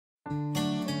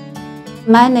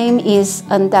My name is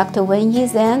Dr. Wenyi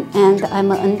Zhang, and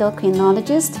I'm an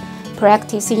endocrinologist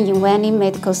practicing in Wenyi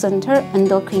Medical Center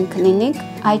Endocrine Clinic.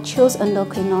 I chose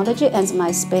endocrinology as my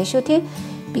specialty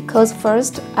because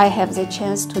first, I have the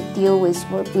chance to deal with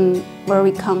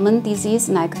very common disease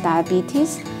like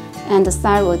diabetes and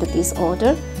thyroid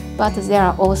disorder, but there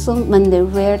are also many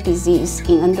rare diseases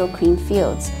in endocrine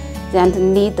fields that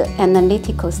need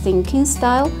analytical thinking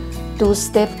style, do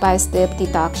step-by-step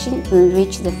deduction and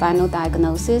reach the final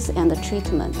diagnosis and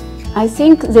treatment. I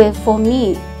think that for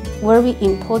me, very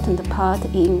important part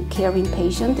in caring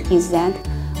patient is that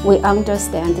we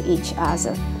understand each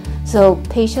other. So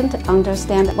patients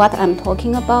understand what I'm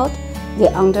talking about, they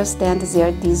understand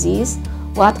their disease,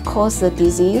 what caused the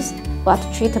disease, what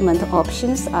treatment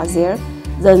options are there,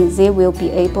 then they will be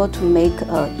able to make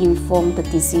an informed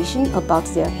decision about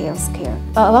their health care.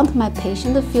 I want my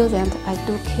patient to feel that I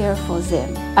do care for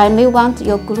them. I may want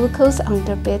your glucose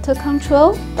under better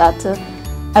control, but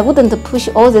I wouldn't push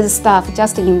all this stuff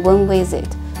just in one visit.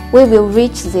 We will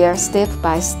reach there step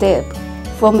by step.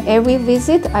 From every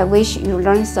visit, I wish you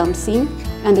learn something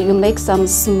and you make some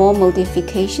small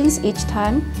modifications each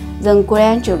time, then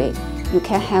gradually you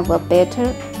can have a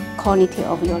better quality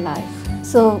of your life.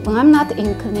 So when I'm not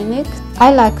in clinic,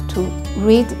 I like to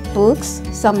read books,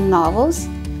 some novels,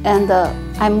 and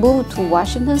I moved to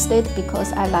Washington State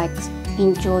because I like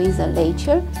enjoying the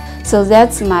nature. So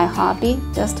that's my hobby,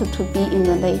 just to be in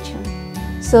the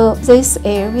nature. So this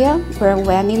area where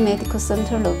Wenyi Medical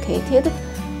Center located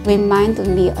reminded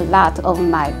me a lot of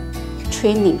my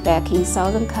training back in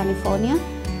Southern California.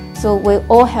 So we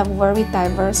all have very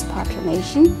diverse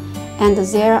population, and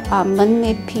there are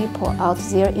many people out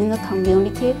there in the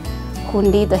community who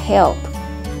need help.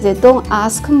 They don't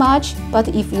ask much, but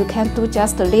if you can do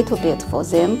just a little bit for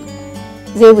them,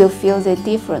 they will feel the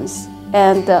difference.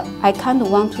 And I kind of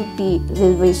want to be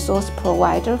the resource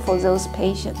provider for those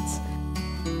patients.